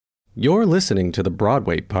You're listening to the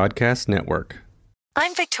Broadway Podcast Network.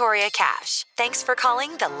 I'm Victoria Cash. Thanks for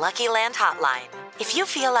calling the Lucky Land Hotline. If you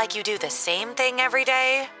feel like you do the same thing every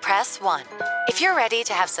day, press 1. If you're ready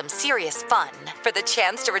to have some serious fun for the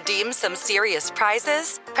chance to redeem some serious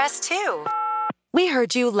prizes, press 2. We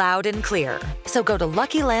heard you loud and clear. So go to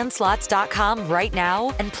LuckyLandSlots.com right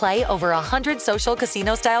now and play over 100 social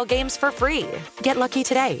casino-style games for free. Get lucky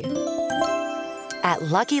today at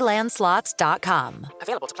LuckyLandSlots.com.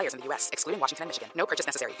 Available to players in the U.S., excluding Washington and Michigan. No purchase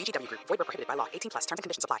necessary. VGW Group. Void where prohibited by law. 18+. Terms and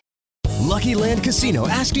conditions apply. Lucky Land Casino,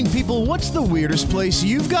 asking people, what's the weirdest place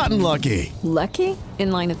you've gotten lucky? Lucky?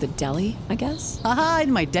 In line at the deli, I guess? Aha,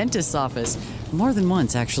 in my dentist's office. More than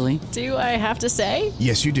once, actually. Do I have to say?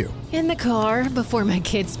 Yes, you do. In the car before my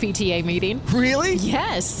kids' PTA meeting. Really?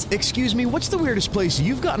 Yes. Excuse me, what's the weirdest place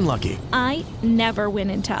you've gotten lucky? I never win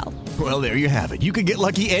and tell. Well, there you have it. You can get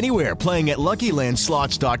lucky anywhere, playing at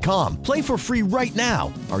LuckyLandSlots.com. Play for free right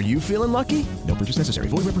now. Are you feeling lucky? No purchase necessary.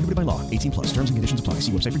 Void where prohibited by law. 18+. Terms and conditions apply.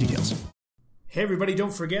 See website for details. Hey everybody,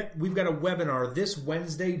 don't forget, we've got a webinar this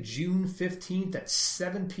Wednesday, June 15th at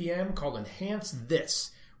 7 p.m. called Enhance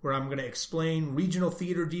This, where I'm going to explain regional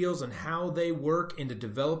theater deals and how they work into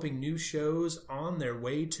developing new shows on their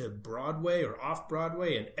way to Broadway or off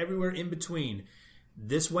Broadway and everywhere in between.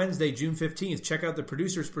 This Wednesday, June 15th, check out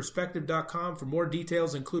theproducersperspective.com for more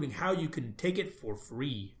details, including how you can take it for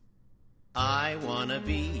free. I wanna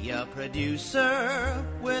be a producer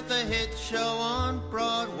with a hit show on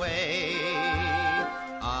Broadway.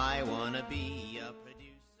 I wanna be a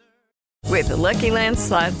producer. With the Lucky Land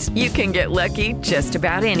Slots, you can get lucky just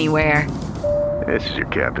about anywhere. This is your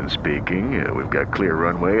captain speaking. We've got clear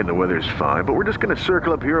runway and the weather's fine, but we're just going to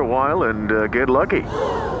circle up here a while and get lucky.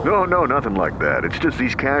 No, nothing like that. It's just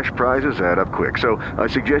these cash prizes add up quick. So I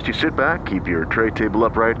suggest you sit back, keep your tray table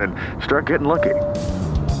upright, and start getting lucky.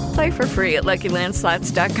 Play for free at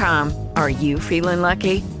LuckyLandSlots.com. Are you feeling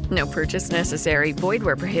lucky? No purchase necessary. Void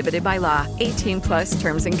where prohibited by law. 18+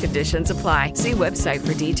 terms and conditions apply. See website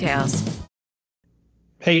for details.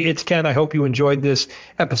 Hey, it's Ken. I hope you enjoyed this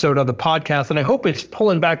episode of the podcast, and I hope it's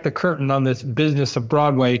pulling back the curtain on this business of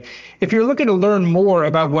Broadway. If you're looking to learn more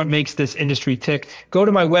about what makes this industry tick, go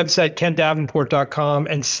to my website, kendavenport.com,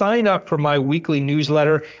 and sign up for my weekly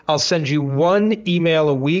newsletter. I'll send you one email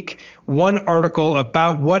a week, one article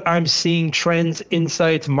about what I'm seeing, trends,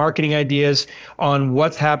 insights, marketing ideas on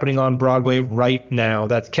what's happening on Broadway right now.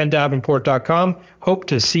 That's kendavenport.com. Hope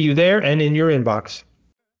to see you there and in your inbox.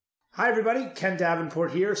 Hi everybody, Ken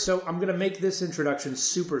Davenport here. So I'm going to make this introduction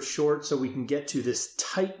super short so we can get to this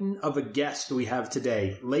titan of a guest we have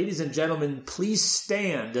today. Ladies and gentlemen, please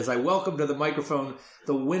stand as I welcome to the microphone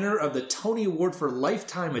the winner of the Tony Award for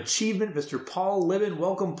Lifetime Achievement, Mr. Paul Libin.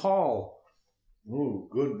 Welcome, Paul. Oh,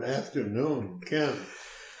 good afternoon, Ken.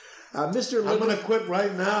 Mr. Libin, I'm going to quit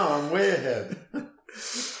right now. I'm way ahead.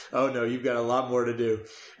 Oh, no, you've got a lot more to do.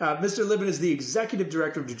 Mr. Libin is the executive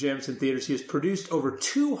director of Jamison Theaters. He has produced over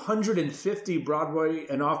 250 Broadway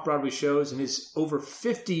and off-Broadway shows and his over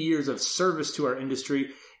 50 years of service to our industry.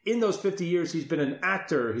 In those 50 years, he's been an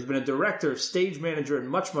actor, he's been a director, stage manager, and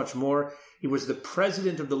much, much more. He was the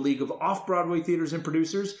president of the League of Off-Broadway Theaters and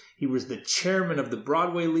Producers. He was the chairman of the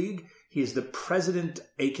Broadway League. He is the president,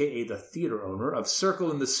 a.k.a. the theater owner, of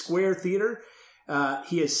Circle in the Square Theater.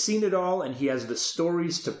 He has seen it all, and he has the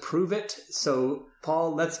stories to prove it. So,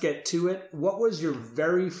 Paul, let's get to it. What was your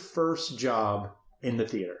very first job in the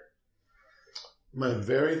theater? My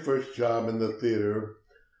very first job in the theater,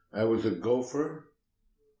 I was a gopher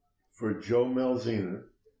for Joe Malzina.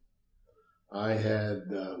 I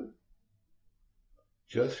had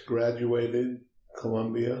just graduated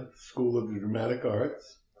Columbia School of the Dramatic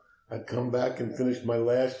Arts. I'd come back and finished my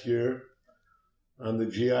last year on the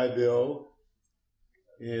GI Bill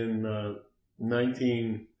in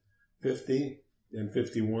 1950 and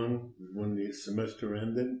 51 when the semester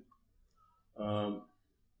ended.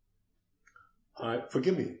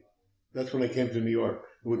 Forgive me, that's when I came to New York.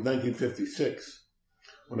 It was 1956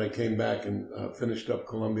 when I came back and finished up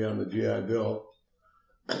Columbia on the GI Bill.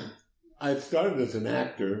 I had started as an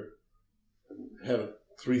actor, had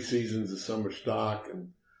 3 seasons of summer stock,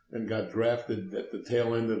 and got drafted at the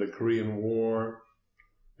tail end of the Korean War.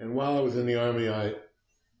 And while I was in the Army, I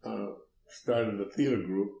started a theater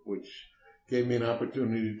group, which gave me an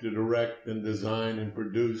opportunity to direct and design and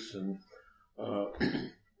produce. And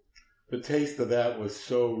the taste of that was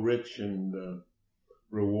so rich and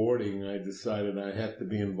rewarding, I decided I had to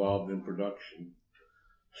be involved in production.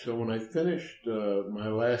 So when I finished my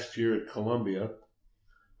last year at Columbia,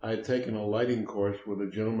 I had taken a lighting course with a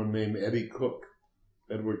gentleman named Edward Cook,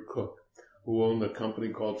 who owned a company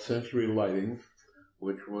called Century Lighting,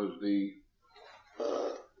 which was the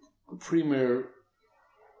premier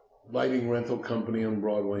lighting rental company on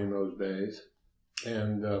Broadway in those days.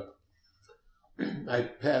 And I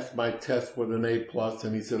passed my test with an A+,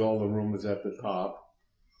 and he said all the room was at the top.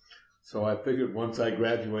 So I figured once I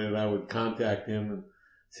graduated, I would contact him and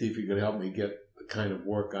see if he could help me get the kind of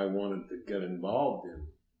work I wanted to get involved in.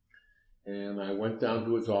 And I went down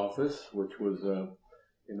to his office, which was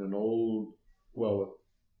in an old, well,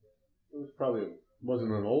 it was probably,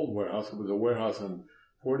 wasn't an old warehouse. It was a warehouse on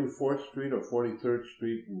 44th Street or 43rd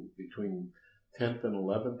Street between 10th and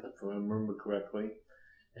 11th, if I remember correctly.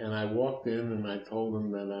 And I walked in and I told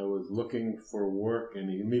him that I was looking for work, and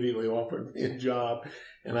he immediately offered me a job.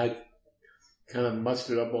 And I kind of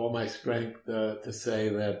mustered up all my strength to say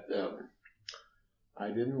that I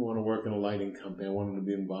didn't want to work in a lighting company. I wanted to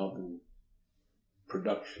be involved in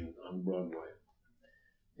production on Broadway.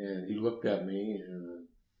 And he looked at me, and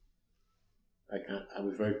I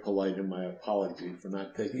was very polite in my apology for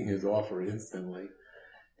not taking his offer instantly.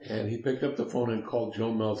 And he picked up the phone and called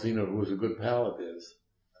Joe Malzino, who was a good pal of his.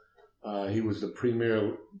 He was the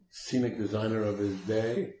premier scenic designer of his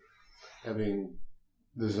day, having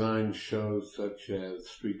designed shows such as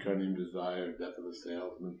Streetcar Named Desire, Death of a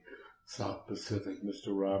Salesman, South Pacific, Mr.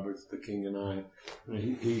 Roberts, The King and I.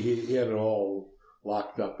 He had it all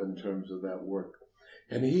locked up in terms of that work.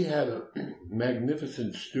 And he had a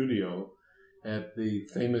magnificent studio at the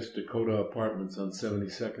famous Dakota Apartments on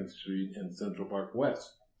 72nd Street in Central Park West.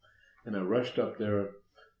 And I rushed up there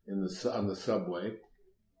on the subway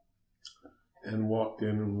and walked in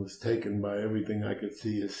and was taken by everything I could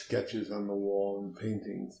see as sketches on the wall and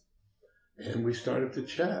paintings. And we started to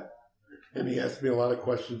chat. And he asked me a lot of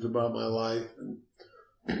questions about my life.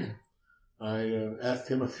 And I asked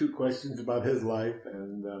him a few questions about his life.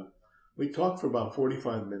 And we talked for about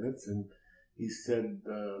 45 minutes. And he said,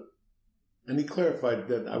 and he clarified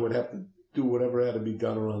that I would have to do whatever had to be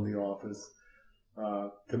done around the office.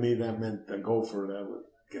 To me, that meant a gopher. I would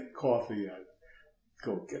get coffee. I'd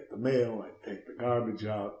go get the mail. I'd take the garbage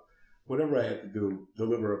out. Whatever I had to do,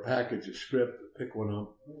 deliver a package, a script, pick one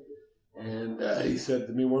up. And he said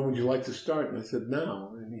to me, when would you like to start? And I said,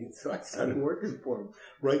 now. And so I started working for him.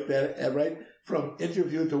 Right from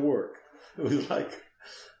interview to work. It was like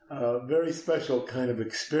a very special kind of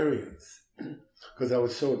experience because I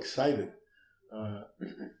was so excited.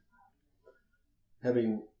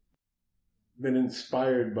 Having been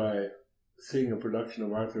inspired by seeing a production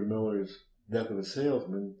of Arthur Miller's Death of a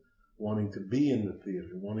Salesman, wanting to be in the theater,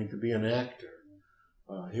 wanting to be an actor.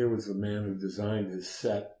 Here was the man who designed his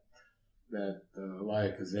set that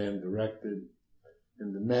Elia Kazan directed,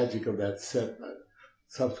 and the magic of that set I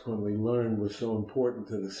subsequently learned was so important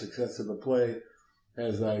to the success of the play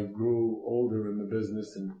as I grew older in the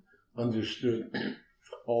business and understood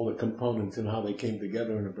all the components and how they came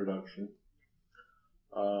together in a production.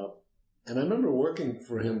 And I remember working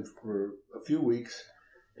for him for a few weeks,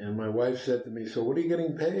 and my wife said to me, so what are you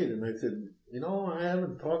getting paid? And I said, I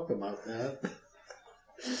haven't talked about that.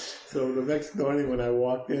 So the next morning when I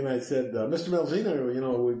walked in, I said, Mr.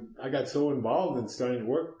 Malzino, I got so involved in starting to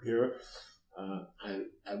work here,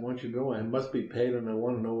 I want you to know I must be paid, and I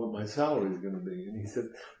want to know what my salary is going to be. And he said,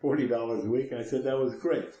 $40 a week. I said, that was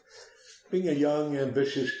great. Being a young,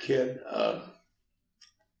 ambitious kid,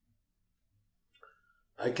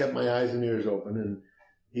 I kept my eyes and ears open, and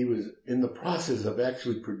he was in the process of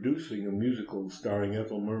actually producing a musical starring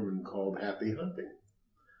Ethel Merman called Happy Hunting.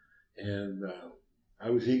 And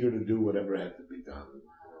I was eager to do whatever had to be done,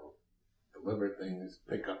 deliver things,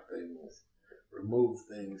 pick up things, remove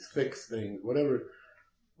things, fix things, whatever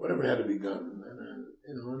had to be done.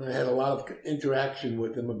 And I had a lot of interaction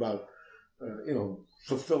with him about,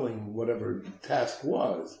 fulfilling whatever task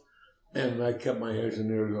was. And I kept my ears and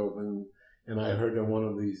ears open. And I heard that one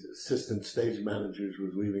of these assistant stage managers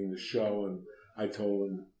was leaving the show, and I told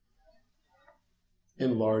him,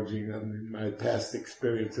 enlarging on my past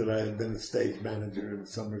experience, that I had been a stage manager in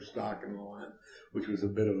summer stock and all that, which was a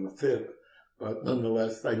bit of a fib. But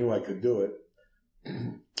nonetheless, I knew I could do it.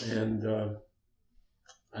 And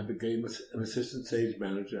I became an assistant stage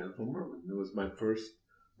manager at Ethel Merman. It was my first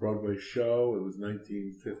Broadway show. It was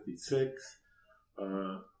 1956.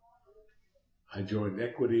 I joined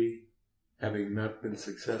Equity, having not been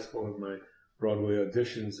successful in my Broadway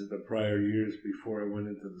auditions in the prior years before I went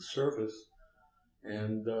into the service.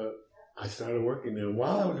 And I started working there. And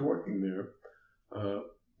while I was working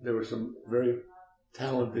there were some very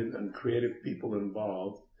talented and creative people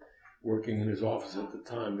involved working in his office at the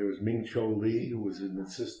time. There was Ming Cho Lee, who was an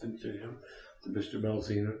assistant to him, to Mr.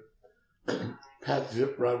 Malzino. Pat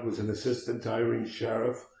Ziprod was an assistant to Irene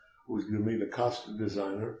Sheriff, who was going to be the costume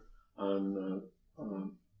designer on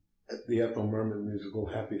the Ethel Merman musical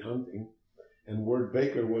Happy Hunting. And Ward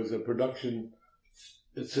Baker was a production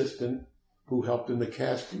assistant who helped in the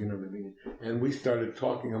casting and everything. And we started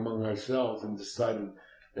talking among ourselves and decided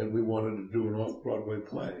that we wanted to do an off-Broadway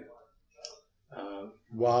play.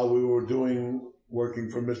 While we were working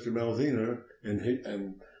for Mr. Malziner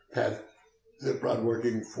and Pat Ziprod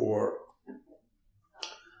working for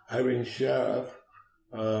Irene Sheriff,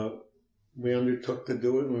 we undertook to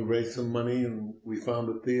do it, and we raised some money, and we found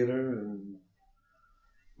a theater, and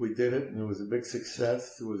we did it, and it was a big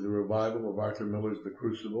success. It was a revival of Arthur Miller's The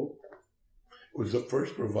Crucible. It was the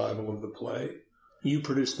first revival of the play. You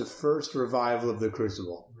produced the first revival of The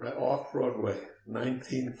Crucible. Right, off-Broadway,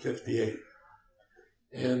 1958.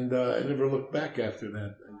 And I never looked back after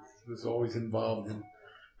that. I was always involved in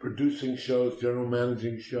producing shows, general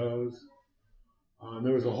managing shows. And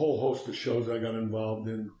there was a whole host of shows I got involved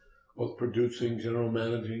in, both producing, general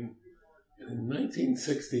managing. And in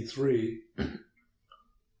 1963,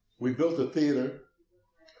 we built a theater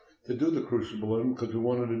to do The Crucible in because we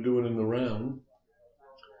wanted to do it in the round.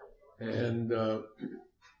 And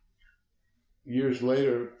years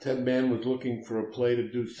later, Ted Mann was looking for a play to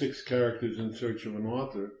do 6 characters in search of an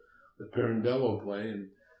author, the Pirandello play. And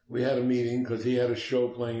we had a meeting because he had a show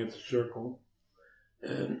playing at the Circle.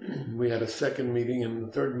 And we had a second meeting. And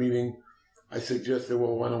the third meeting, I suggested,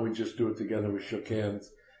 well, why don't we just do it together? We shook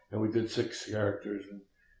hands. And we did 6 characters. And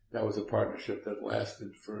that was a partnership that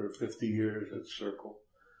lasted for 50 years at Circle.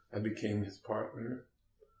 I became his partner.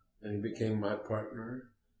 And he became my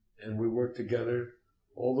partner. And we worked together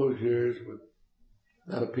all those years with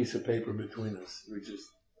not a piece of paper between us. We just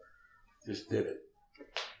did it.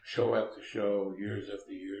 Show after show, years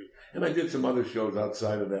after years. And I did some other shows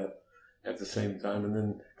outside of that at the same time, and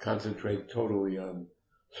then concentrated totally on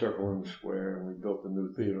Circle and Square. And we built a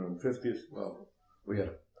new theater on 50th. Well, we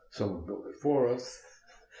had someone built it for us.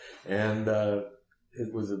 And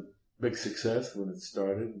it was a big success when it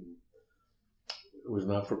started. It was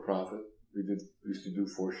not for profit. We used to do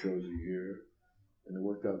 4 shows a year, and it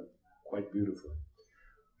worked out quite beautifully.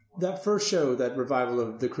 That first show, that revival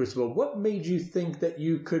of The Crucible, what made you think that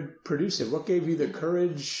you could produce it? What gave you the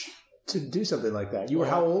courage to do something like that? You were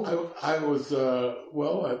how old? I was, I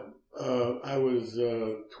was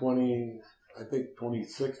 20, I think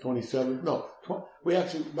 26, 27. No,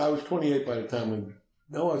 I was 28 by the time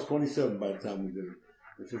I was 27 by the time we did it.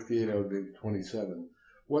 At 58, I would be 27.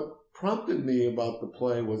 What prompted me about the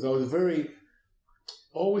play was I was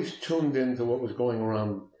always tuned into what was going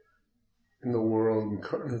around in the world and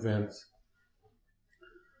current events.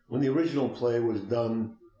 When the original play was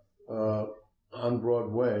done on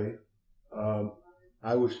Broadway,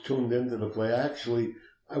 I was tuned into the play.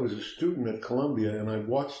 I was a student at Columbia, and I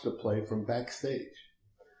watched the play from backstage.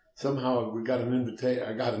 Somehow I got an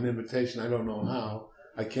invitation. I don't know how.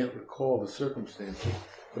 I can't recall the circumstances.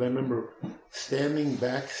 But I remember standing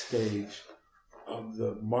backstage of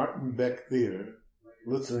the Martin Beck Theater,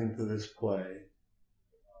 listening to this play,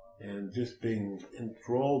 and just being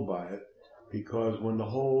enthralled by it, because when the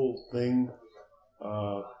whole thing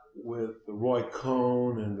with the Roy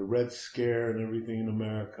Cohn and the Red Scare and everything in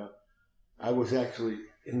America, I was actually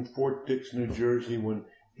in Fort Dix, New Jersey, when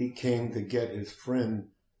he came to get his friend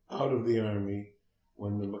out of the Army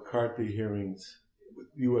when the McCarthy hearings,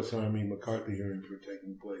 U.S. Army McCarthy hearings were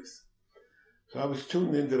taking place. So I was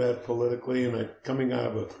tuned into that politically, and coming out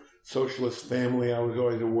of a socialist family, I was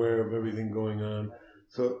always aware of everything going on.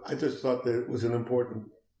 So I just thought that it was an important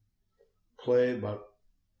play about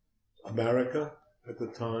America at the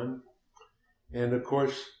time. And of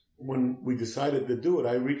course, when we decided to do it,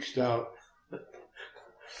 I reached out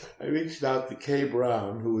to Kay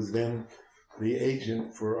Brown, who was then the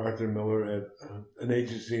agent for Arthur Miller at an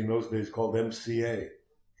agency in those days called MCA,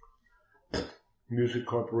 Music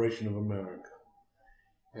Corporation of America.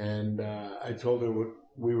 And I told her what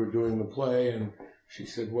we were doing the play, and she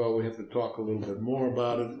said, well, we have to talk a little bit more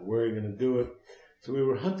about it, and where are you going to do it? So we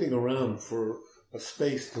were hunting around for a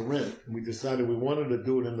space to rent, and we decided we wanted to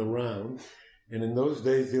do it in the Round. And in those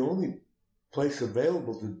days, the only place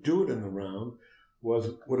available to do it in the Round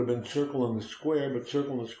would have been Circle in the Square, but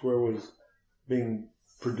Circle in the Square was being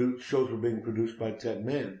produced, shows were being produced by Ted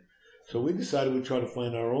Mann. So we decided we'd try to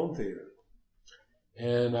find our own theater.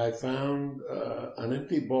 And I found an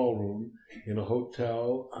empty ballroom in a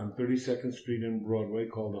hotel on 32nd Street in Broadway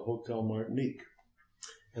called the Hotel Martinique.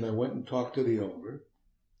 And I went and talked to the owner,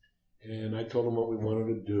 and I told him what we wanted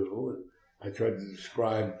to do. And I tried to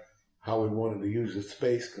describe how we wanted to use the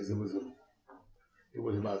space, because it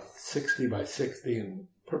was about 60 by 60 and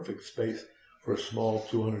perfect space for a small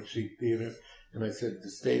 200-seat theater. And I said the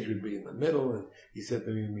stage would be in the middle, and he said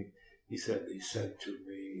to me, he said to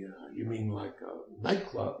me, you mean like a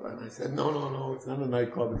nightclub? And I said, no, it's not a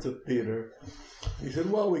nightclub, it's a theater. He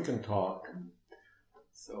said, well, we can talk.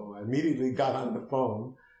 So I immediately got on the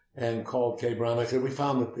phone and called Kay Brown. I said, we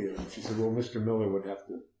found the theater. And she said, well, Mr. Miller would have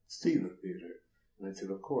to see the theater. And I said,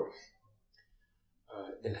 of course.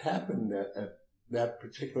 It happened that at that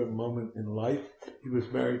particular moment in life, he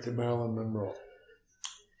was married to Marilyn Monroe.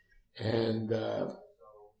 And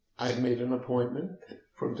I made an appointment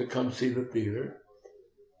for him to come see the theater.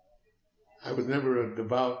 I was never a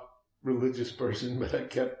devout religious person, but I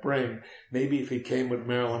kept praying. Maybe if he came with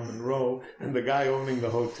Marilyn Monroe and the guy owning the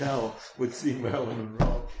hotel would see Marilyn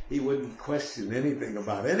Monroe, he wouldn't question anything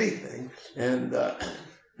about anything. And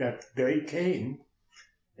that day came,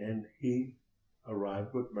 and he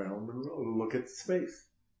arrived with Marilyn Monroe to look at space.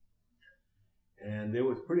 And it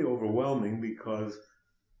was pretty overwhelming because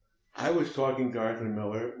I was talking to Arthur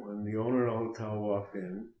Miller when the owner of the hotel walked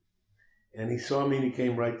in, and he saw me and he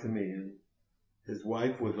came right to me. And his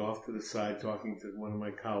wife was off to the side talking to one of my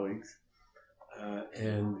colleagues,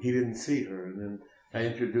 and he didn't see her. And then I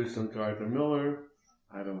introduced him to Arthur Miller.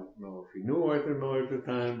 I don't know if he knew Arthur Miller at the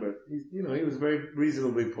time, but he was very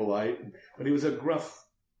reasonably polite. But he was a gruff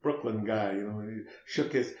Brooklyn guy. When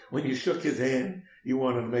you shook his hand, you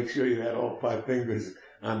wanted to make sure you had all 5 fingers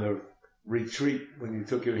on the retreat when you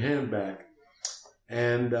took your hand back.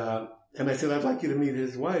 And I said, I'd like you to meet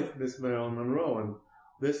his wife, Miss Marilyn Monroe. And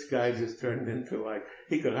this guy just turned into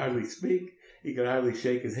he could hardly speak. He could hardly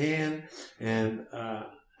shake his hand. And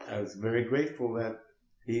I was very grateful that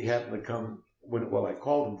he happened to come. I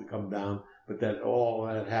called him to come down, but that all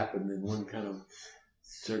that happened in one kind of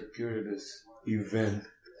circuitous event.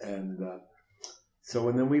 And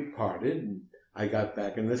and then we parted, and I got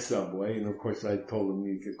back in the subway. And of course, I told him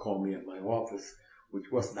he could call me at my office,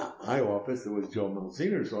 which was not my office. It was Joe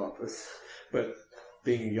Melziner's office. But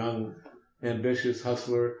being a young, ambitious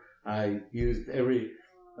hustler, I used every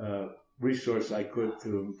resource I could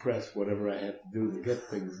to impress whatever I had to do to get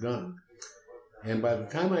things done. And by the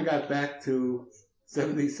time I got back to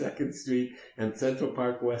 72nd Street and Central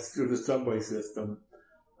Park West through the subway system,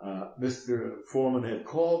 Mr. Foreman had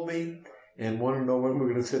called me and wanted to know when we were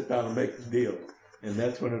going to sit down and make the deal. And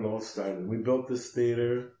that's when it all started. We built this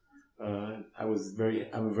theater. I'm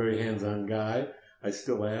a very hands-on guy. I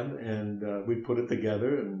still am. And we put it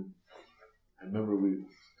together. And I remember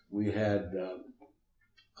we had,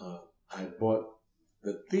 I bought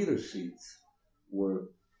the theater seats were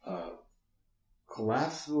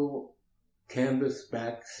collapsible canvas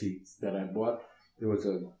back seats that I bought. There was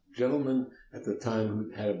a gentleman at the time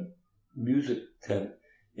who had a music tent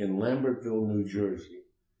in Lambertville, New Jersey,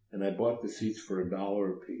 and I bought the seats for $1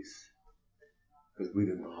 a piece because we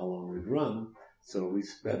didn't know how long we'd run. So we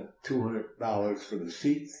spent $200 for the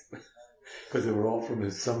seats because they were all from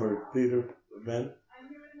his summer theater event.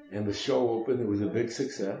 And the show opened. It was a big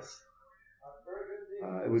success.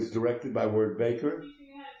 It was directed by Ward Baker.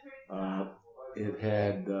 It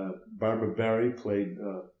had Barbara Barry played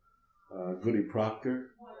Goody Proctor.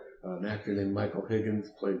 An actor named Michael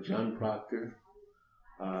Higgins played John Proctor.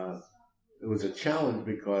 It was a challenge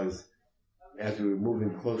because as we were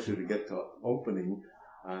moving closer to get to opening,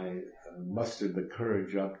 I mustered the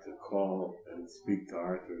courage up to call and speak to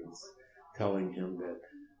Arthur, telling him that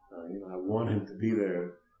I want him to be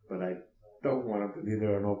there, but I don't want him to be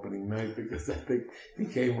there on opening night because I think if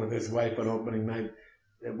he came with his wife on opening night,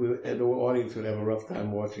 and the audience would have a rough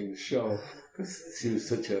time watching the show because she was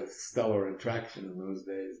such a stellar attraction in those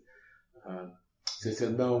days. So he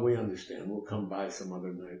said, no, we understand. We'll come by some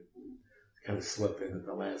other night and kind of slip in at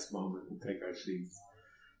the last moment and take our seats.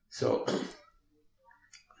 So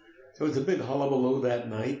it was a big hullabaloo that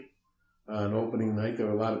night, on opening night. There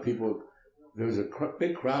were a lot of people. There was a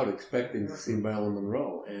big crowd expecting to see Marilyn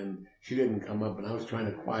Monroe, and she didn't come up, and I was trying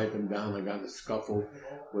to quiet them down. I got in a scuffle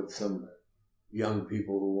with some young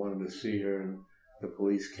people who wanted to see her, and the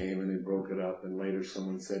police came and they broke it up. And later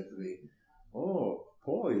someone said to me, oh,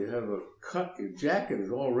 Paul, you have a cut. Your jacket is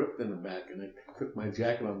all ripped in the back. And I took my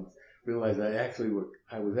jacket off and realized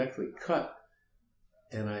I was actually cut.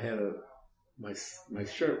 And I had my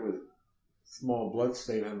shirt was small blood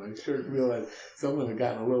stain on my shirt. Realized someone had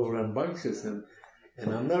gotten a little rambunctious. And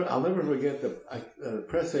I'll never forget the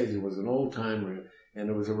press agent was an old timer. And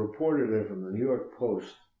there was a reporter there from the New York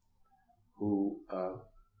Post who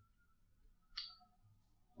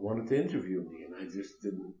wanted to interview me, and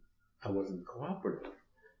I wasn't cooperative.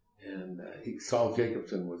 And Saul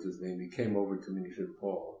Jacobson was his name. He came over to me and he said,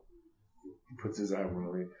 Paul, he puts his arm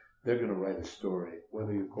around me, they're going to write a story,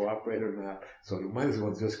 whether you cooperate or not, so you might as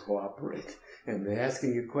well just cooperate. And they're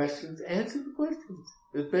asking you questions, answer the questions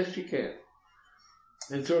as best you can.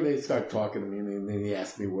 And so they start talking to me, and then he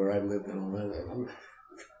asked me where I lived and all that. I'm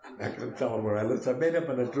not going to tell him where I lived. So I made up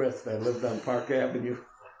an address that I lived on Park Avenue.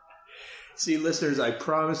 See, listeners, I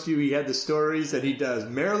promised you he had the stories, and he does.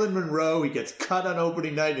 Marilyn Monroe, he gets cut on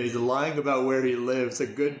opening night, and he's lying about where he lives. A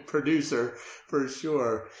good producer, for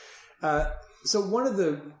sure. So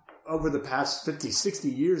over the past 50, 60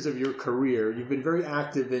 years of your career, you've been very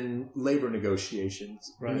active in labor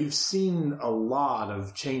negotiations. Right. And you've seen a lot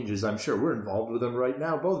of changes. I'm sure we're involved with them right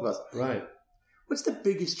now, both of us. Right. What's the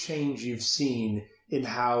biggest change you've seen in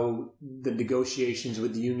how the negotiations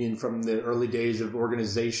with the union from the early days of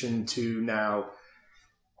organization to now?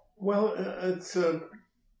 Well, it's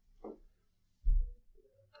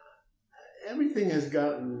everything has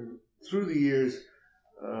gotten, through the years,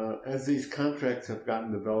 as these contracts have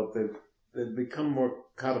gotten developed, they've become more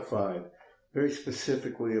codified, very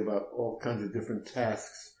specifically about all kinds of different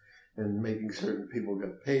tasks and making certain people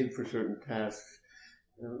get paid for certain tasks.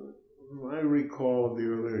 I recall the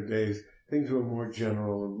earlier days, things were more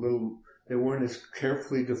general and they weren't as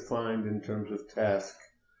carefully defined in terms of task.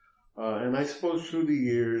 And I suppose through the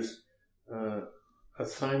years,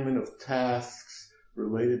 assignment of tasks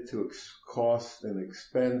related to cost and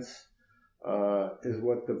expense is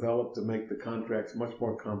what developed to make the contracts much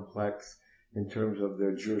more complex in terms of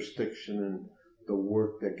their jurisdiction and the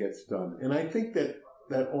work that gets done. And I think that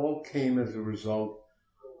all came as a result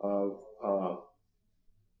of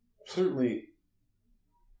certainly,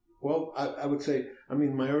 well, I would say, I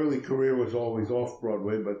mean, my early career was always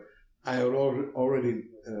off-Broadway, but I had already,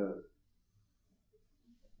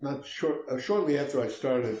 shortly after I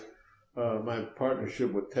started my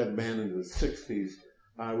partnership with Ted Mann in the 60s,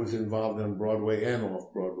 I was involved on Broadway and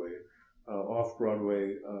off-Broadway.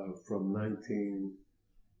 Off-Broadway from 1950s,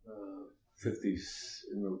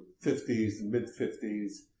 in the 50s,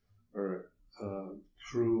 mid-50s, or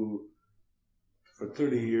through, for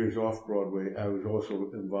 30 years off-Broadway, I was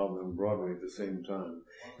also involved on Broadway at the same time.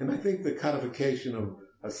 And I think the codification of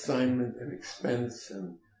assignment and expense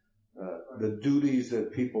and the duties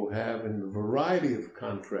that people have in the variety of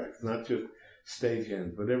contracts, not just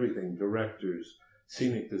stagehands, but everything, directors,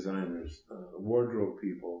 scenic designers, wardrobe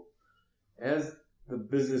people. As the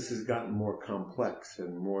business has gotten more complex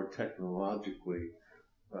and more technologically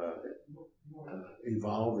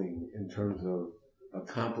evolving in terms of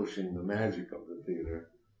accomplishing the magic of the theater,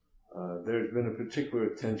 there's been a particular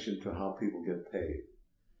attention to how people get paid.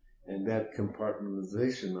 And that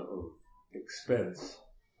compartmentalization of expense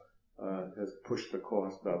has pushed the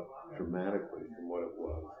cost up dramatically from what it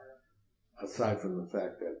was. Aside from the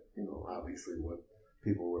fact that, obviously what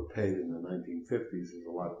people were paid in the 1950s is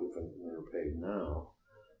a lot different than they're paid now,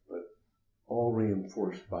 but all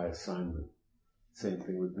reinforced by assignment. Same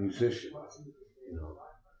thing with musicians.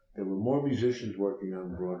 There were more musicians working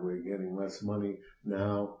on Broadway, getting less money.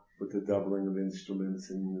 Now, with the doubling of instruments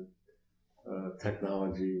and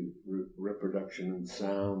technology, reproduction and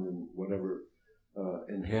sound and whatever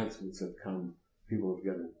enhancements have come, people have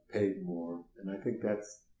gotten paid more. And I think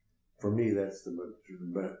for me, that's the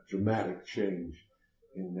dramatic change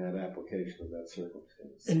in that application of that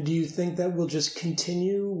circumstance. And do you think that will just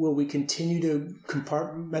continue? Will we continue to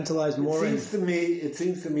compartmentalize more? It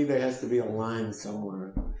seems to me there has to be a line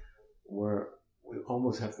somewhere where we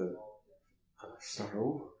almost have to start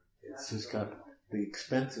over. It's just the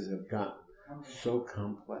expenses have gotten so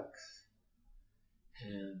complex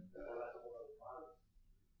and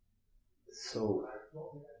so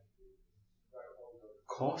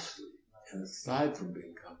costly, and aside from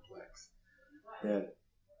being complex, that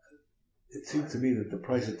it seems to me that the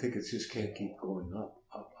price of tickets just can't keep going up,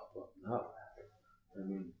 and up. I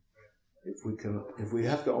mean, if we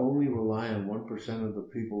have to only rely on 1% of the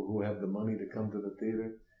people who have the money to come to the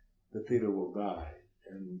theater will die.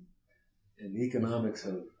 And economics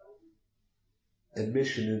of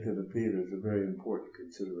admission into the theater is a very important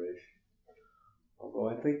consideration. Although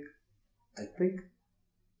I think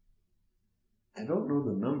I don't know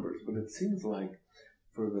the numbers, but it seems like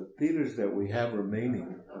for the theaters that we have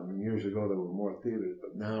remaining, I mean, years ago there were more theaters,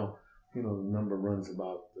 but now, the number runs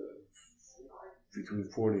about between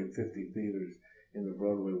 40 and 50 theaters in the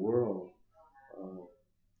Broadway world.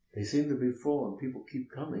 They seem to be full, and people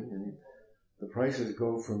keep coming, and the prices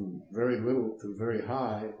go from very little to very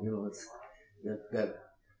high. It's that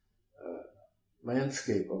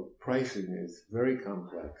landscape of pricing is very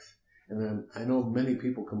complex. And then I know many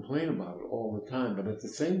people complain about it all the time, but at the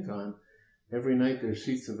same time, every night there's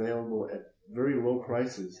seats available at very low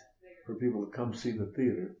prices for people to come see the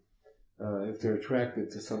theater if they're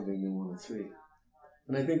attracted to something they want to see.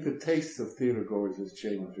 And I think the taste of theater goers has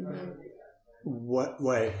changed dramatically. What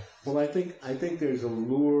way? Well, I think there's a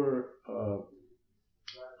lure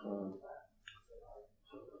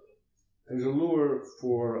there's a lure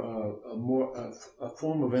for a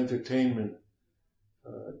form of entertainment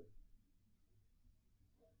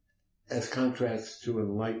as contrasts to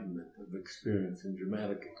enlightenment of experience and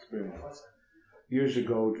dramatic experience. Years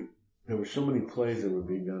ago, there were so many plays that were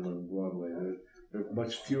being done on Broadway. There are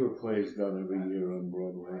much fewer plays done every year on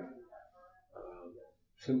Broadway,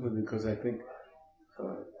 simply because I think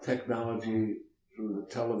technology through the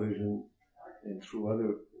television and through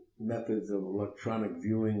other methods of electronic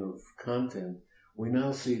viewing of content, we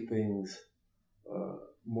now see things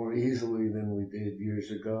more easily than we did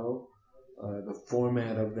years ago. The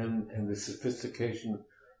format of them and the sophistication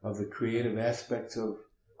of the creative aspects of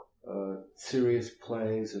serious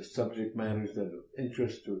plays or subject matters that are of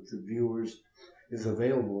interest to viewers is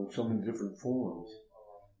available in so many different forms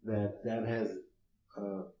that has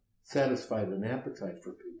satisfied an appetite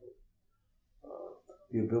for people.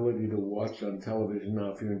 The ability to watch on television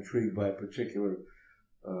now, if you're intrigued by a particular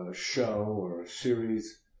show or a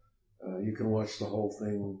series, you can watch the whole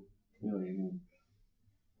thing. You can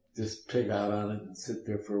just pig out on it and sit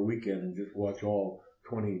there for a weekend and just watch all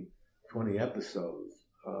 20 episodes.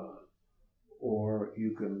 Or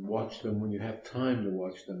you can watch them when you have time to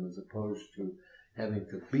watch them as opposed to having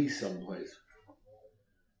to be someplace.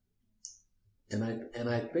 And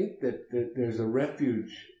I think that there's a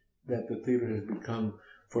refuge that the theater has become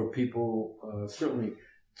for people, certainly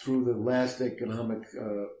through the last economic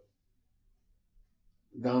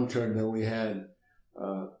downturn that we had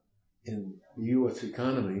in the U.S.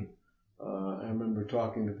 economy. I remember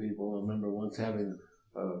talking to people. I remember once having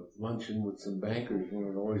a luncheon with some bankers,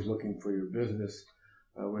 always looking for your business,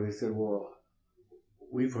 where they said, well,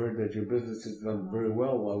 we've heard that your business has done very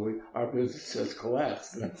well while our business has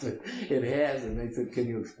collapsed. And I said, it has. And they said, can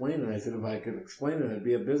you explain it? And I said, if I could explain it, I'd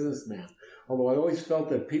be a businessman. Although I always felt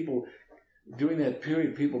that people, during that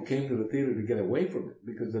period, people came to the theater to get away from it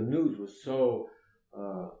because the news was so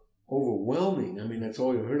overwhelming. I mean, that's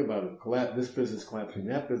all you heard about it. This business collapsing,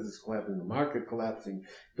 that business collapsing, the market collapsing,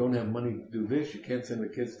 don't have money to do this, you can't send the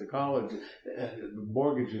kids to college, the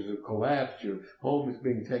mortgages have collapsed, your home is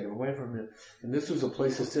being taken away from you. And this was a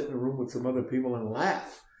place to sit in a room with some other people and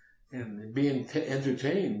laugh and be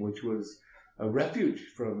entertained, which was a refuge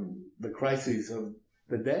from the crises of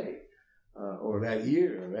the day, or that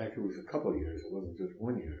year. Actually, it was a couple of years, it wasn't just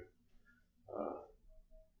 1 year.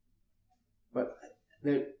 But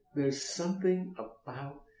there's something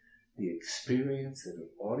about the experience that an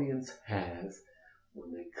audience has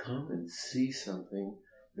when they come and see something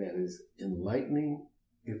that is enlightening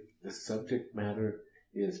if the subject matter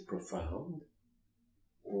is profound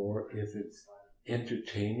or if it's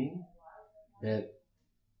entertaining, that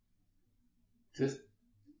just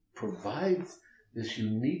provides this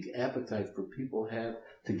unique appetite for people have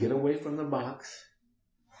to get away from the box.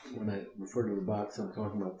 When I refer to the box, I'm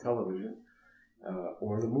talking about television.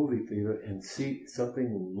 Or the movie theater and see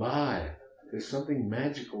something live. There's something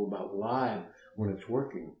magical about live when it's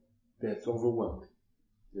working that's overwhelming.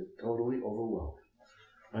 It's totally overwhelming.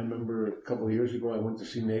 I remember a couple of years ago I went to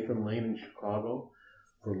see Nathan Lane in Chicago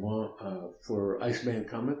for Iceman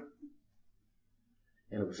Cometh.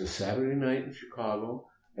 And it was a Saturday night in Chicago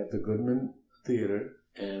at the Goodman Theater,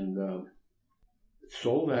 and it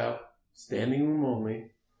sold out, standing room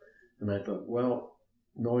only. And I thought, well,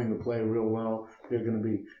 knowing the play real well, there are going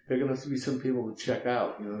to be some people to check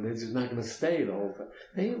out. They're just not going to stay the whole time.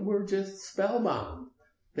 They were just spellbound.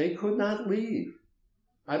 They could not leave.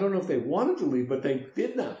 I don't know if they wanted to leave, but they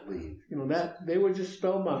did not leave. That they were just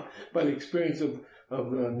spellbound by the experience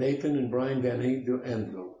of Nathan and Brian Denny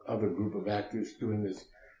and the other group of actors doing this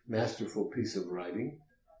masterful piece of writing.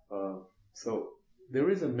 So there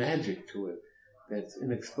is a magic to it that's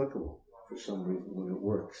inexplicable for some reason when it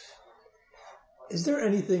works. Is there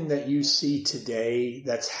anything that you see today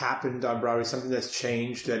that's happened on Broadway, something that's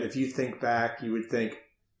changed, that if you think back, you would think,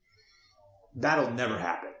 that'll never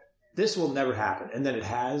happen. This will never happen. And then it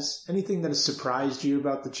has? Anything that has surprised you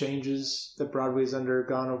about the changes that Broadway's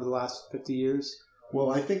undergone over the last 50 years?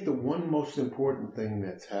 Well, I think the one most important thing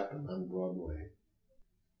that's happened on Broadway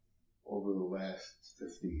over the last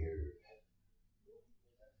 50 years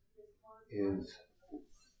is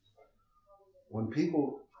when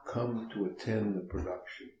people come to attend the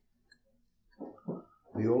production.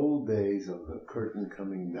 The old days of the curtain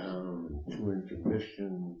coming down and 2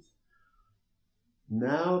 intermissions.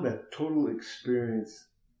 Now that total experience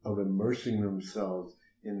of immersing themselves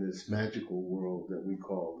in this magical world that we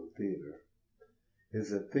call the theater is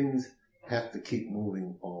that things have to keep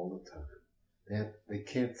moving all the time. They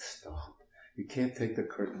can't stop. You can't take the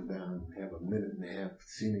curtain down and have a minute and a half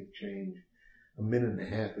scenic change. A minute and a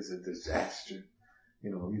half is a disaster.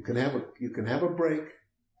 You can have a break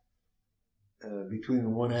between the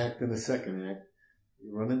one act and the second act.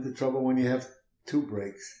 You run into trouble when you have two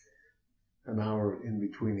breaks, an hour in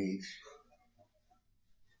between each.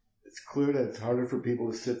 It's clear that it's harder for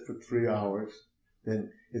people to sit for 3 hours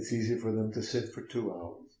than it's easier for them to sit for 2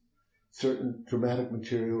 hours. Certain dramatic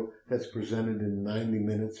material that's presented in 90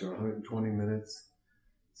 minutes or 120 minutes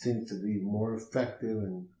seems to be more effective,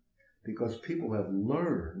 and because people have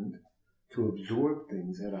learned to absorb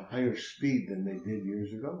things at a higher speed than they did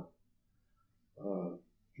years ago.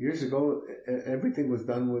 Years ago, everything was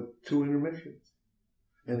done with 2 intermissions.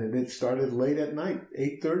 And it started late at night,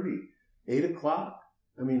 8:30, 8 o'clock.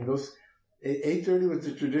 I mean, 8:30 was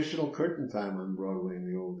the traditional curtain time on Broadway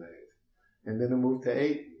in the old days. And then it moved to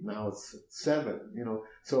 8. Now it's 7,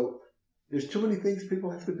 So there's too many things people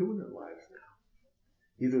have to do in their lives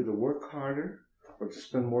now. Either to work harder or to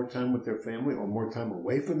spend more time with their family or more time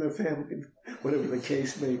away from their family, whatever the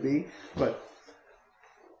case may be. But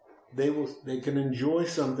they can enjoy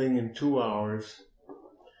something in 2 hours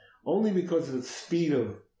only because the speed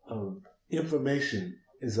of information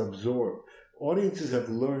is absorbed. Audiences have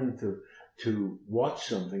learned to watch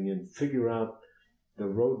something and figure out the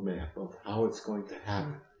roadmap of how it's going to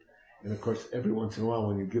happen. And of course, every once in a while,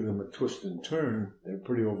 when you give them a twist and turn, they're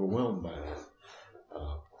pretty overwhelmed by that.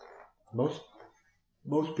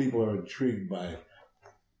 Most people are intrigued by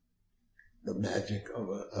the magic of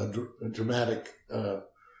a dramatic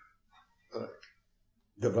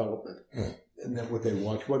development, and then what they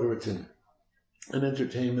watch, whether it's in an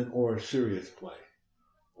entertainment or a serious play.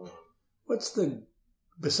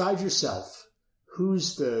 Besides yourself,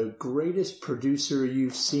 who's the greatest producer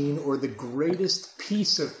you've seen, or the greatest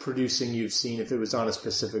piece of producing you've seen if it was on a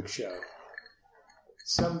specific show?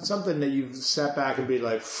 Something that you've sat back and be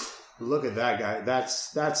like, look at that guy.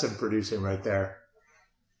 That's some producing right there.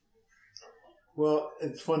 Well,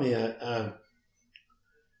 it's funny.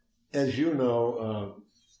 As you know,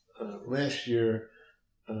 last year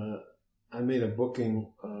I made a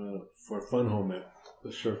booking for Fun Home at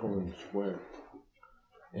the Circle in the Square.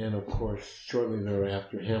 And of course, shortly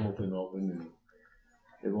thereafter, Hamilton opened, and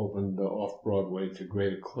it opened off-Broadway to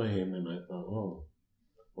great acclaim. And I thought, oh,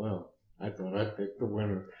 well, I thought I picked the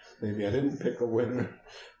winner. Maybe I didn't pick a winner.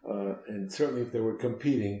 And certainly if they were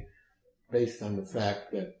competing based on the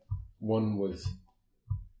fact that one was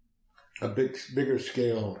a bigger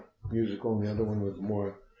scale musical and the other one was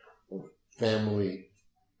more family,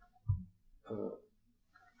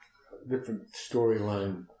 different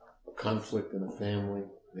storyline, a conflict in a family,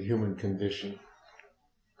 the human condition,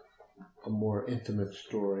 a more intimate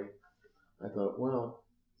story. I thought, well,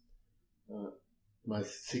 my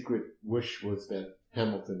secret wish was that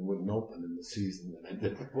Hamilton wouldn't open in the season that I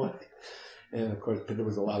did the play. And of course, there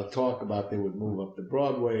was a lot of talk about they would move up to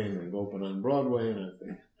Broadway and they'd open on Broadway. And I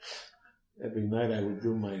think every night I would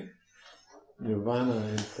do my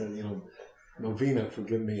Nirvana and, novena,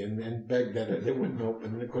 forgive me, and beg that they wouldn't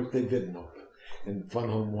open. And of course, they didn't open. And Fun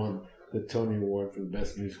Home won the Tony Award for the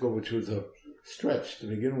Best Musical, which was a stretch to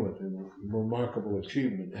begin with, and a remarkable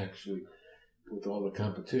achievement, actually, with all the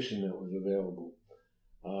competition that was available.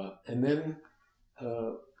 And then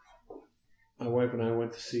my wife and I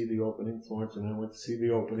went to see the opening, Florence and I went to see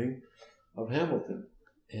the opening of Hamilton.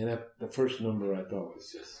 And the first number I thought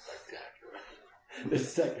was just spectacular. The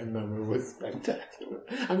second number was spectacular.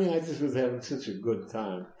 I mean, I just was having such a good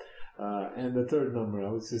time. And the third number,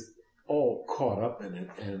 I was just all caught up in it.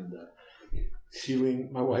 And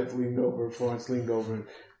my wife leaned over, Florence leaned over and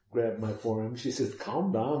grabbed my forearm. She said,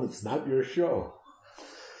 "Calm down, it's not your show."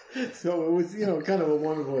 So it was, kind of a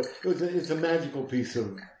wonderful, it's a magical piece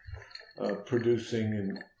of producing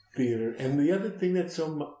and theater. And the other thing that's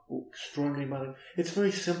so extraordinary about it, it's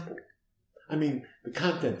very simple. I mean, the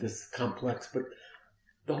content is complex, but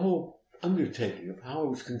the whole undertaking of how it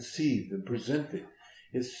was conceived and presented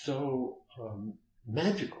is so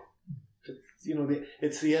magical.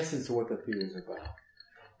 It's the essence of what the theater is about.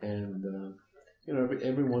 And,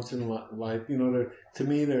 every once in a life, to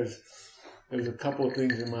me, there's a couple of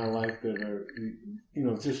things in my life that are,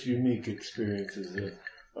 just unique experiences.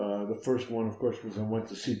 The first one, of course, was I went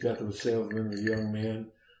to see Death of a Salesman as a young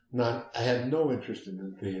man. I had no interest in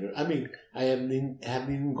the theater. I mean, I hadn't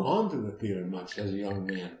even gone to the theater much as a young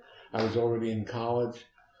man. I was already in college,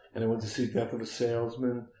 and I went to see Death of a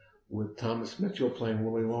Salesman with Thomas Mitchell playing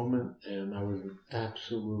Willy Loman, and I was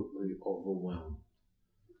absolutely overwhelmed.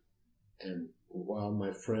 And while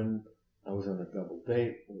my friend, I was on a double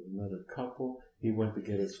date with another couple, he went to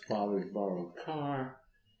get his father's borrowed car,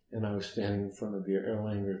 and I was standing in front of the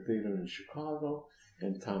Erlanger Theater in Chicago,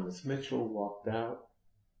 and Thomas Mitchell walked out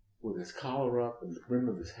with his collar up and the brim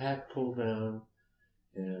of his hat pulled down,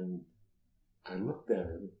 And I looked at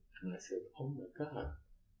him and I said, "Oh my God,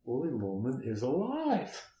 Willie Loman is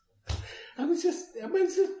alive." I was just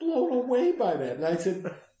blown away by that. And I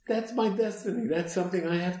said, "That's my destiny. That's something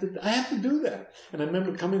I have to do that." And I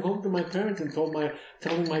remember coming home to my parents and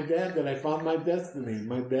telling my dad that I found my destiny.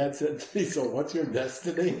 My dad said to me, "So what's your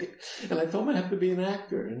destiny?" And I told him I have to be an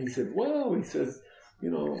actor. And he said, "Well," he says,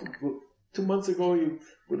 2 months ago, you,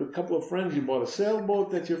 with a couple of friends, you bought a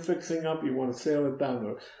sailboat that you're fixing up. You want to sail it down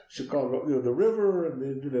to Chicago, the river, and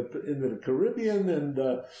into the Caribbean, and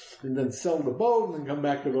then sell the boat, and then come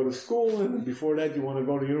back to go to school. And before that, you want to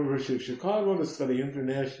go to the University of Chicago to study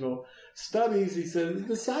international studies. He said,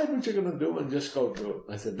 "Decide what you're going to do and just go do it."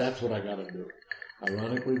 I said, "That's what I got to do."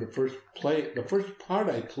 Ironically, the first part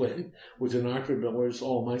I played was in Arthur Miller's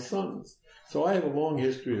All My Sons. So I have a long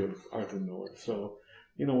history of Arthur Miller. So,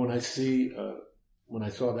 when I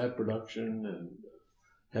saw that production and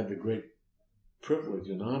had the great privilege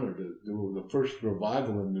and honor to do the first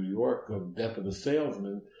revival in New York of Death of a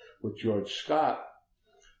Salesman with George Scott,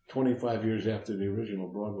 25 years after the original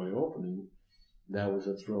Broadway opening, that was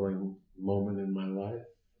a thrilling moment in my life,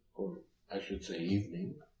 or I should say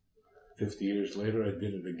evening. 50 years later, I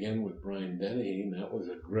did it again with Brian Dennehy, and that was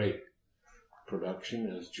a great production,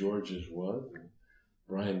 as George's was. And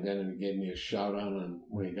Brian Dennehy gave me a shout-out on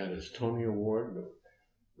when he got his Tony Award, the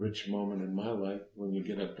rich moment in my life when you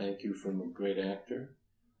get a thank you from a great actor.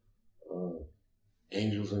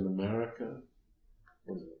 Angels in America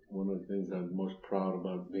was one of the things I was most proud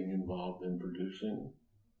about being involved in producing.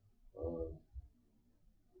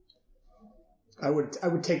 I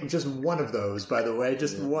would take just one of those, by the way,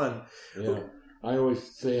 just one. Yeah. I always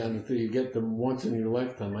say until you get them once in your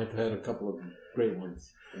lifetime. I've had a couple of great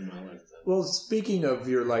ones in my lifetime. Well, speaking of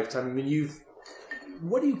your lifetime,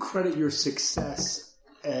 what do you credit your success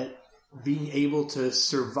at being able to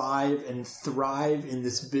survive and thrive in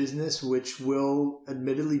this business, which will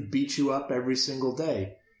admittedly beat you up every single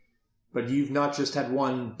day? But you've not just had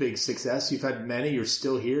one big success, you've had many, you're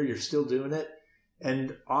still here, you're still doing it.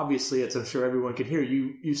 And obviously, as I'm sure everyone can hear,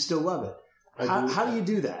 you still love it. How do you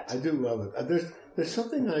do that? I do love it. There's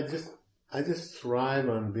something I just thrive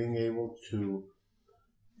on being able to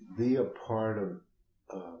be a part of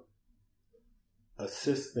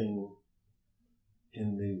assisting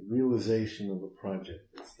in the realization of a project.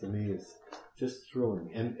 To me, it's just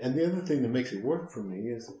thrilling. And the other thing that makes it work for me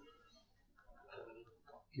is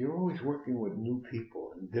you're always working with new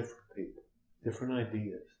people and different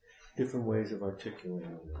ideas, different ways of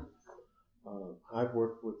articulating them. I've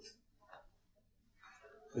worked with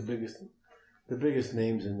the biggest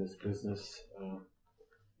names in this business,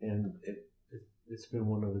 and it's been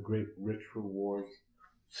one of the great rich rewards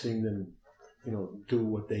seeing them, do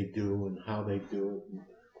what they do and how they do it. And,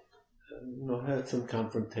 had some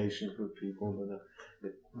confrontations with people,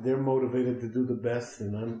 but they're motivated to do the best,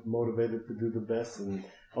 and I'm motivated to do the best, and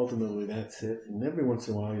ultimately that's it. And every once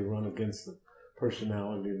in a while you run against the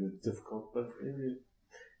personality, and it's difficult, but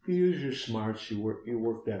if you use your smarts, you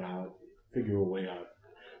work that out, figure a way out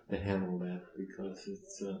to handle that, because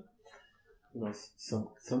it's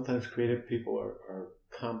sometimes creative people are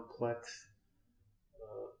complex,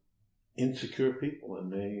 insecure people,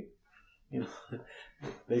 and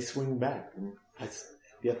they swing back, and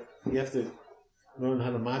you have to learn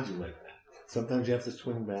how to modulate that. Sometimes you have to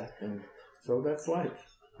swing back, and so that's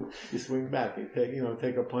life. You swing back, you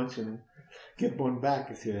take a punch and get one back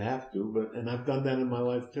if you have to, and I've done that in my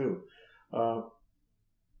life too.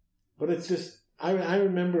 But it's just, I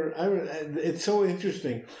remember, it's so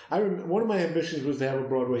interesting. One of my ambitions was to have a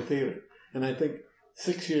Broadway theater. And I think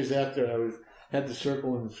 6 years after I had the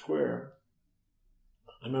Circle in the Square,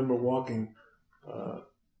 I remember walking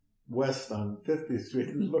west on 50th Street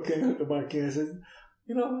and looking at the marquee, and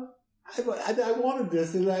I said, I wanted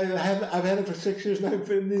this, and I've had it for 6 years, and I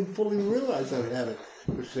didn't fully realize I've had it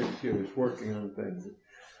for 6 years, working on things,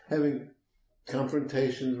 having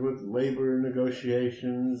confrontations with labor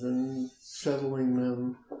negotiations and settling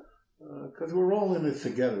them, because we're all in this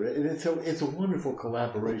together. And it's a wonderful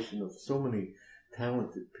collaboration of so many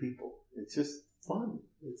talented people. It's just fun.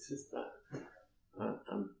 It's just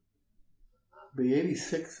I'll be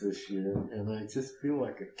 86 this year, and I just feel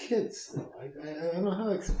like a kid still. I don't know how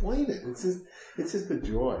to explain it. It's just a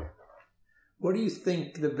joy. What do you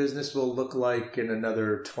think the business will look like in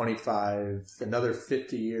another 25, another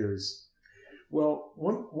 50 years? Well,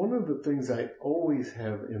 one of the things I always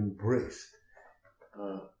have embraced,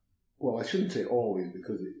 well, I shouldn't say always,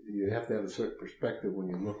 because you have to have a certain perspective when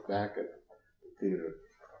you look back at the theater.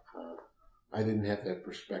 I didn't have that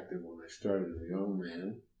perspective when I started as a young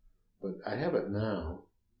man, but I have it now.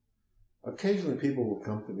 Occasionally people will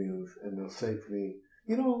come to me and they'll say to me,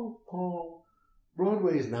 Paul,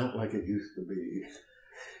 Broadway is not like it used to be.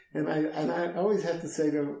 And I always have to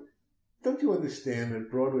say to them, don't you understand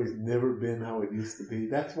that Broadway's never been how it used to be?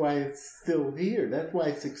 That's why it's still here. That's why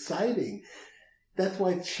it's exciting. That's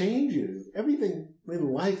why it changes. Everything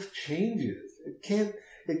in life changes. It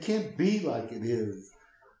can't be like it is.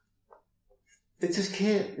 It just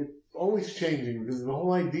can't. It's always changing because the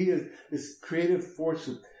whole idea is this creative force.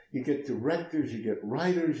 You get directors, you get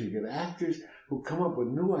writers, you get actors who come up with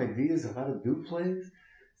new ideas of how to do plays.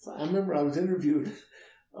 So I remember I was interviewed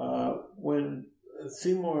when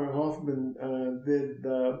Seymour Hoffman did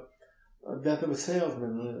Death of a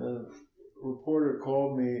Salesman. A reporter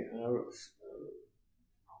called me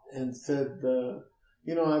and said,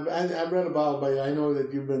 I've read about it, but I know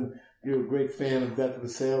that you're a great fan of Death of a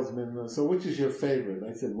Salesman. So which is your favorite?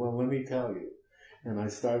 I said, well, let me tell you. And I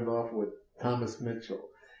started off with Thomas Mitchell.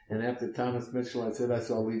 And after Thomas Mitchell, I said I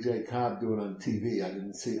saw Lee J. Cobb do it on TV.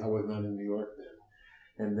 I was not in New York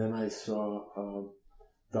then. And then I saw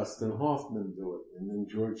Dustin Hoffman do it, and then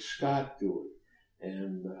George Scott do it.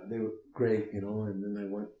 And they were great, and then I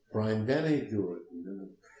went Brian Denny do it, and then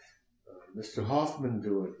Mr. Hoffman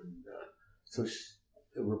do it. And so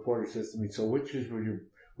the reporter says to me, so which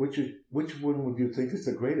one would you think is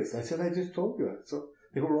the greatest? I said, I just told you. So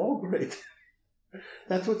they were all great.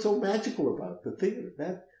 That's what's so magical about the theater.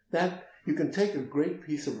 That you can take a great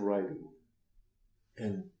piece of writing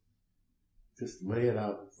and just lay it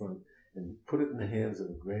out in front and put it in the hands of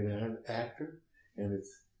a great actor, and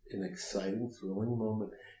it's an exciting, thrilling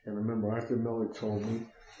moment. And I remember Arthur Miller told me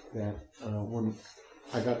that when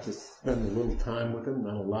I got to spend a little time with him,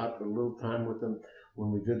 not a lot, but a little time with him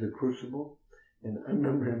when we did The Crucible, and I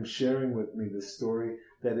remember him sharing with me the story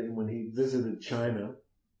that when he visited China,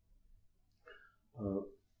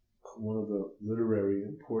 one of the literary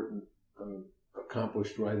important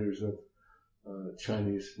accomplished writers of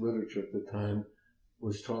Chinese literature at the time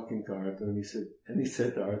was talking to Arthur, and he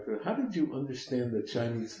said to Arthur, how did you understand the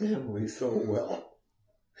Chinese family so well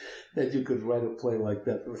that you could write a play like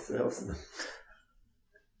that for a salesman?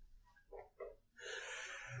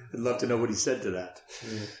 I'd love to know what he said to that.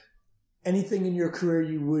 Yeah. Anything in your career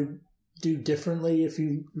you would do differently if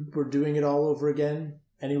you were doing it all over again?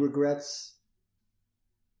 Any regrets?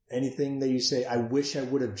 Anything that you say, I wish I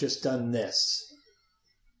would have just done this?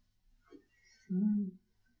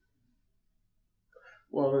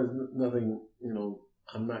 Well, there's nothing,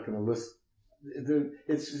 I'm not going to list.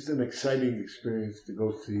 It's just an exciting experience to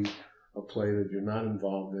go see a play that you're not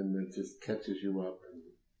involved in that just catches you up and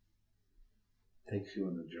takes you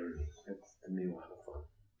on the journey. That's, to me, a lot of fun.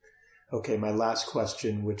 Okay, my last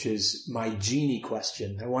question, which is my genie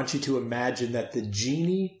question. I want you to imagine that the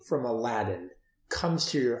genie from Aladdin comes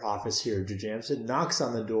to your office here, Jujamcyn, knocks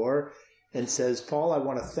on the door, and says, Paul, I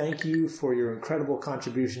want to thank you for your incredible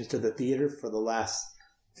contributions to the theater for the last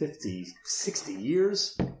 50, 60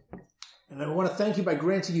 years. And I want to thank you by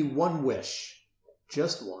granting you one wish,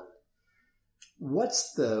 just one.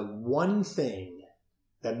 What's the one thing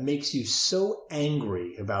that makes you so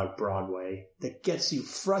angry about Broadway, that gets you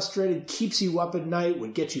frustrated, keeps you up at night,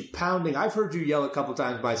 would get you pounding? I've heard you yell a couple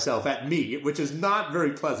times myself at me, which is not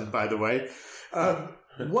very pleasant, by the way.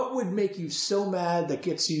 What would make you so mad, that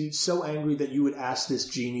gets you so angry that you would ask this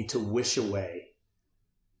genie to wish away?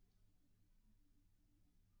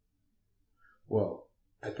 Well,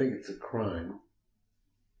 I think it's a crime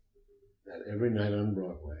that every night on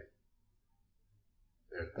Broadway,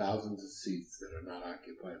 there are thousands of seats that are not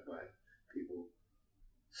occupied by people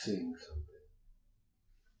seeing something.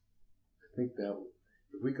 I think that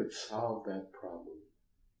if we could solve that problem,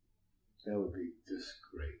 that would be just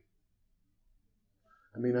great.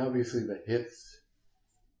 I mean, obviously the hits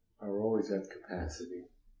are always at capacity,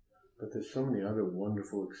 but there's so many other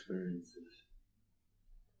wonderful experiences.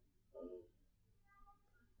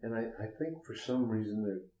 And I think for some reason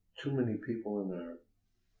there are too many people in our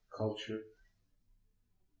culture.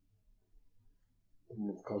 I don't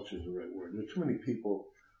know if culture is the right word. There are too many people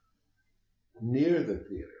near the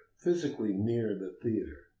theater, physically near the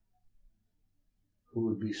theater, who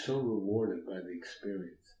would be so rewarded by the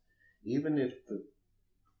experience, even if the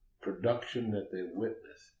production that they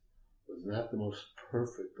witnessed was not the most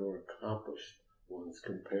perfect or accomplished ones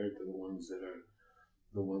compared to the ones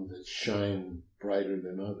that shine brighter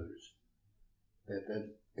than others.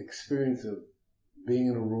 That experience of being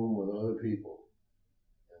in a room with other people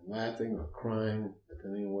and laughing or crying,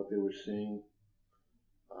 depending on what they were seeing,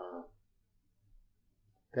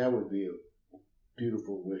 that would be a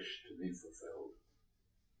beautiful wish to be fulfilled.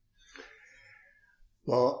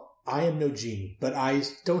 Well, I am no genie, but I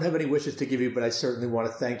don't have any wishes to give you, but I certainly want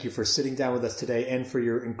to thank you for sitting down with us today and for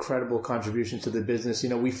your incredible contributions to the business. You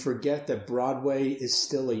know, we forget that Broadway is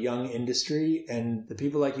still a young industry, and the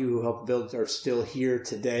people like you who helped build it are still here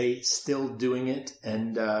today, still doing it,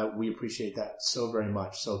 and we appreciate that so very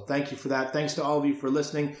much. So thank you for that. Thanks to all of you for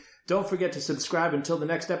listening. Don't forget to subscribe. Until the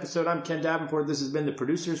next episode, I'm Ken Davenport. This has been the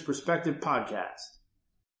Producer's Perspective Podcast.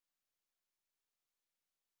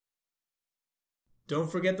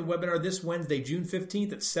 Don't forget the webinar this Wednesday, June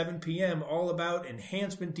 15th at 7 p.m., all about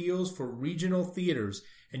enhancement deals for regional theaters.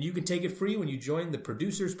 And you can take it free when you join the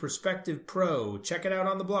Producer's Perspective Pro. Check it out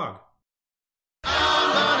on the blog.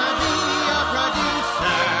 I'm gonna be a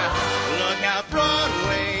producer. Look out,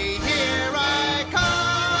 Broadway, here I come.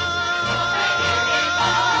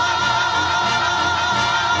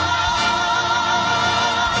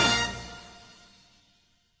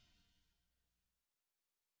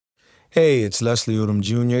 Hey, it's Leslie Odom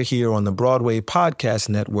Jr. here on the Broadway Podcast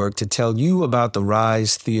Network to tell you about the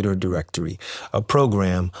Rise Theater Directory, a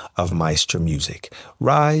program of Maestro Music.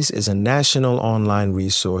 Rise is a national online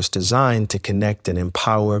resource designed to connect and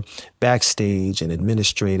empower backstage and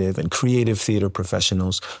administrative and creative theater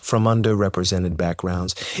professionals from underrepresented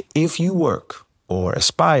backgrounds. If you work or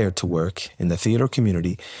aspire to work in the theater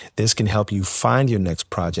community, this can help you find your next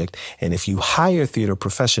project. And if you hire theater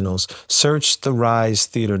professionals, search the Rise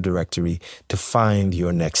Theater Directory to find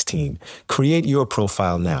your next team. Create your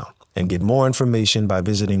profile now and get more information by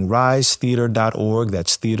visiting risetheater.org.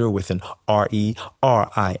 That's theater with an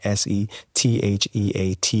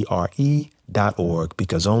RERISETHEATRE.org,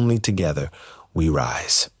 because only together we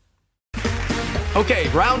rise. Okay,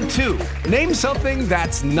 round two. Name something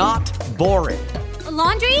that's not boring. A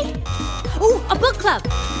laundry? Ooh, a book club.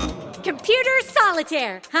 Computer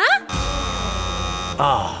solitaire, huh?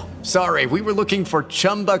 Ah, sorry, we were looking for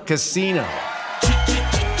Chumba Casino.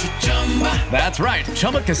 That's right,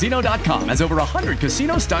 ChumbaCasino.com has over 100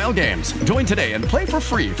 casino-style games. Join today and play for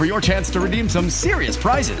free for your chance to redeem some serious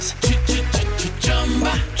prizes.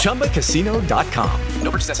 ChumbaCasino.com.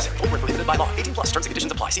 No purchase necessary. Void where prohibited by law. 18+ terms and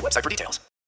conditions apply. See website for details.